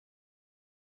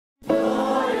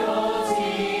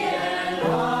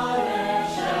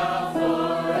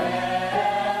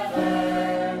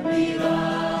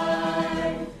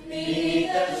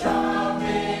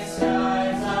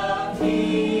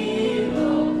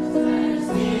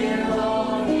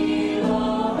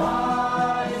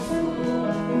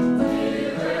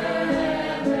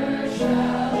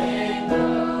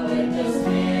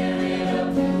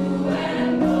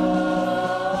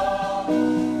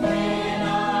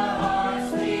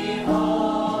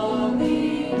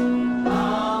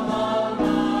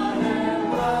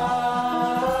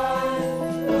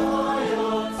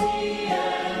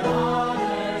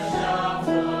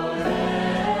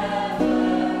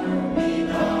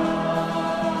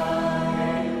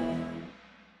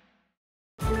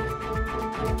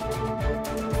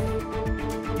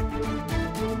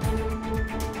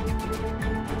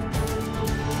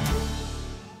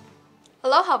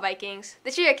Aloha Vikings,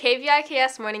 this is your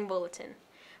KVIKS Morning Bulletin.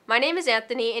 My name is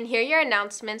Anthony and here are your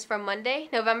announcements for Monday,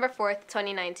 November 4th,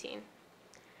 2019.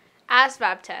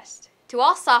 ASVAB test. To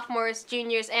all sophomores,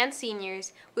 juniors, and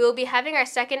seniors, we will be having our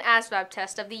second ASVAB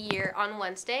test of the year on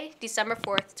Wednesday, December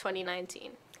 4th,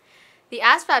 2019. The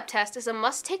ASVAB test is a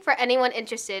must-take for anyone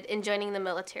interested in joining the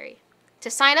military.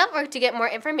 To sign up or to get more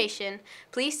information,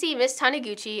 please see Ms.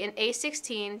 Taniguchi in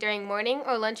A16 during morning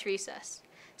or lunch recess.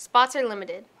 Spots are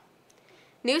limited.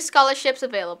 New scholarships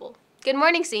available. Good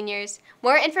morning, seniors.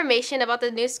 More information about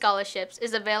the new scholarships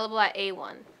is available at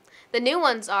A1. The new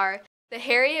ones are the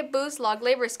Harriet Booth Log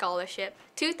Labor Scholarship,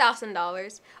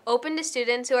 $2,000, open to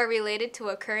students who are related to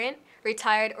a current,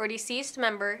 retired, or deceased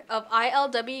member of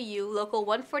ILWU Local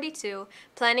 142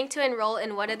 planning to enroll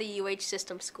in one of the UH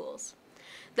system schools.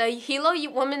 The Hilo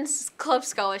Women's Club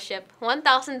Scholarship,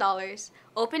 $1,000,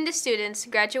 open to students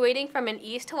graduating from an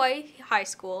East Hawaii high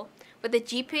school with a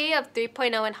GPA of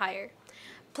 3.0 and higher,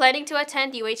 planning to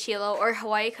attend UH Hilo or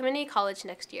Hawaii Community College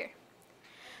next year.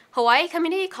 Hawaii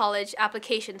Community College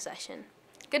application session.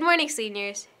 Good morning,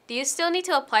 seniors. Do you still need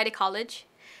to apply to college?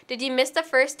 Did you miss the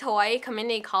first Hawaii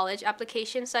Community College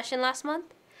application session last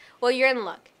month? Well, you're in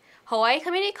luck. Hawaii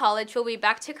Community College will be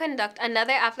back to conduct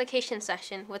another application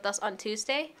session with us on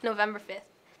Tuesday, November 5th.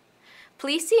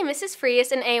 Please see Mrs.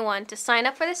 Frias in A1 to sign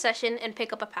up for the session and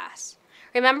pick up a pass.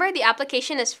 Remember, the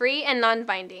application is free and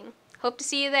non-binding. Hope to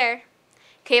see you there.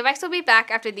 KVIKS will be back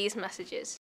after these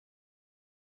messages.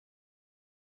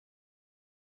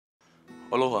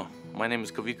 Aloha, my name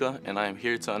is Kavika and I am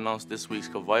here to announce this week's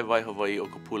Kawaiwai Hawaii o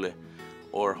Kapule,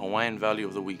 or Hawaiian Value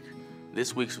of the Week.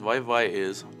 This week's Waiver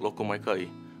is Loko Maikai,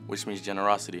 which means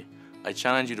generosity. I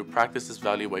challenge you to practice this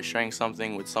value by sharing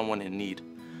something with someone in need.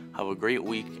 Have a great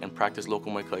week and practice Loko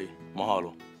Maikai.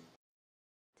 Mahalo.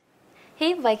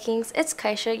 Hey Vikings, it's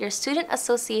Kaisha, your Student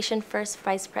Association First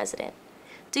Vice President.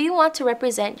 Do you want to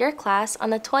represent your class on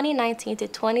the 2019 to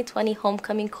 2020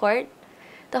 Homecoming Court?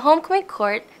 The Homecoming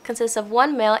Court consists of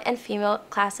one male and female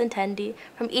class attendee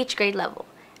from each grade level,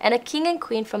 and a king and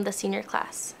queen from the senior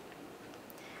class.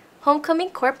 Homecoming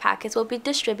Court packets will be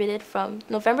distributed from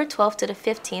November 12th to the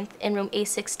 15th in room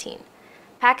A16.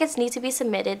 Packets need to be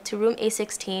submitted to room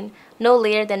A16 no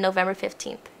later than November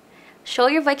 15th. Show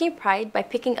your Viking pride by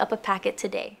picking up a packet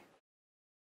today.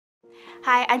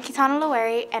 Hi, I'm Kitana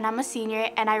Laweri and I'm a senior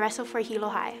and I wrestle for Hilo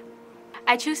High.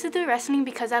 I choose to do wrestling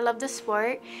because I love the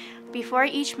sport. Before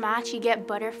each match you get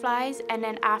butterflies and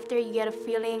then after you get a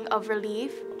feeling of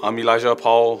relief. I'm Elijah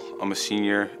Powell, I'm a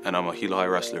senior and I'm a Hilo High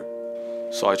wrestler.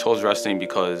 So I chose wrestling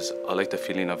because I like the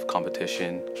feeling of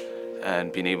competition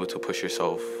and being able to push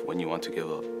yourself when you want to give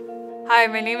up. Hi,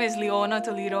 my name is Leona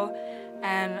Toledo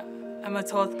and I'm a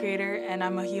 12th grader and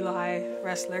I'm a Hilo High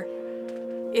wrestler.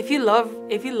 If you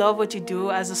love what you do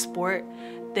as a sport,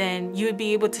 then you would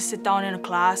be able to sit down in a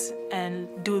class and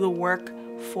do the work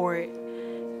for it.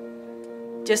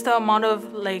 Just the amount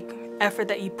of effort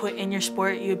that you put in your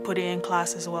sport, you would put it in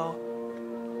class as well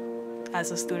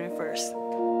as a student first.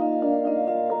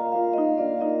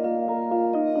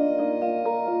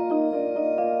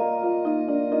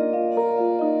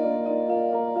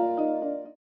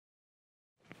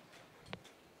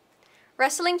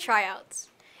 Wrestling tryouts.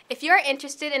 If you are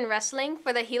interested in wrestling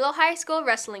for the Hilo High School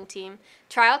wrestling team,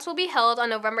 tryouts will be held on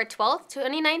November 12th,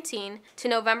 2019 to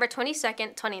November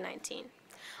 22nd, 2019.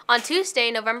 On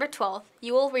Tuesday, November 12th,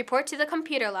 you will report to the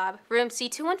computer lab, room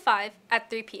C215,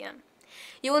 at 3 p.m.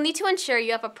 You will need to ensure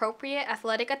you have appropriate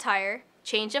athletic attire,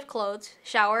 change of clothes,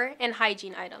 shower, and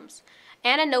hygiene items,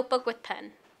 and a notebook with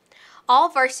pen. All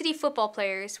varsity football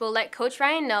players will let Coach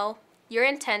Ryan know your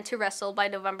intent to wrestle by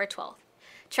November 12th.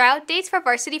 Tryout dates for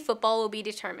varsity football will be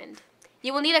determined.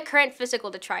 You will need a current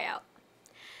physical to try out.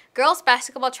 Girls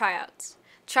basketball tryouts.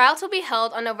 Tryouts will be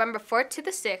held on November 4th to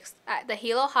the 6th at the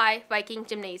Hilo High Viking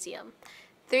Gymnasium,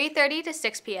 3:30 to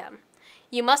 6 p.m.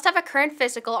 You must have a current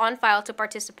physical on file to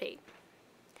participate.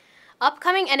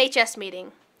 Upcoming NHS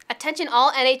meeting. Attention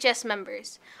all NHS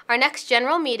members. Our next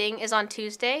general meeting is on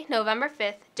Tuesday, November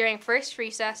 5th during first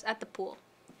recess at the pool.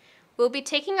 We'll be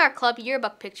taking our club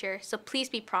yearbook picture, so please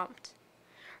be prompt.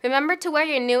 Remember to wear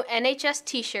your new NHS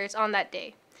t-shirts on that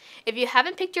day. If you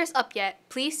haven't picked yours up yet,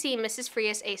 please see Mrs.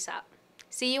 Frias ASAP.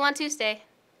 See you on Tuesday.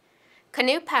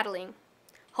 Canoe paddling.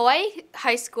 Hawaii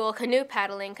High School canoe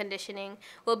paddling conditioning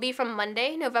will be from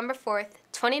Monday, November 4th,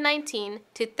 2019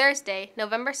 to Thursday,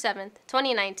 November 7th,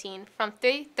 2019 from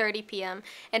 3:30 p.m.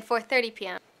 and 4:30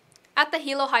 p.m. at the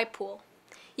Hilo High Pool.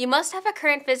 You must have a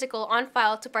current physical on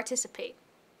file to participate.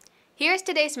 Here's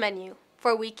today's menu.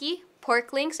 For wiki,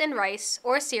 pork links and rice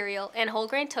or cereal and whole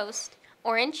grain toast,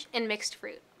 orange, and mixed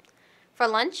fruit. For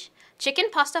lunch,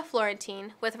 chicken pasta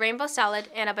Florentine with rainbow salad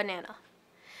and a banana.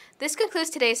 This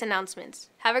concludes today's announcements.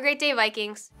 Have a great day,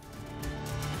 Vikings!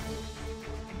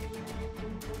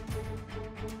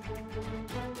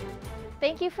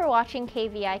 Thank you for watching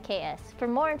KVIKS. For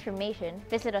more information,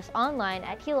 visit us online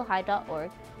at hilohigh.org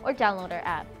or download our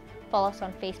app. Follow us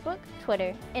on Facebook,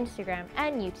 Twitter, Instagram,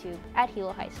 and YouTube at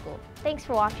Hilo High School. Thanks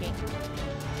for watching.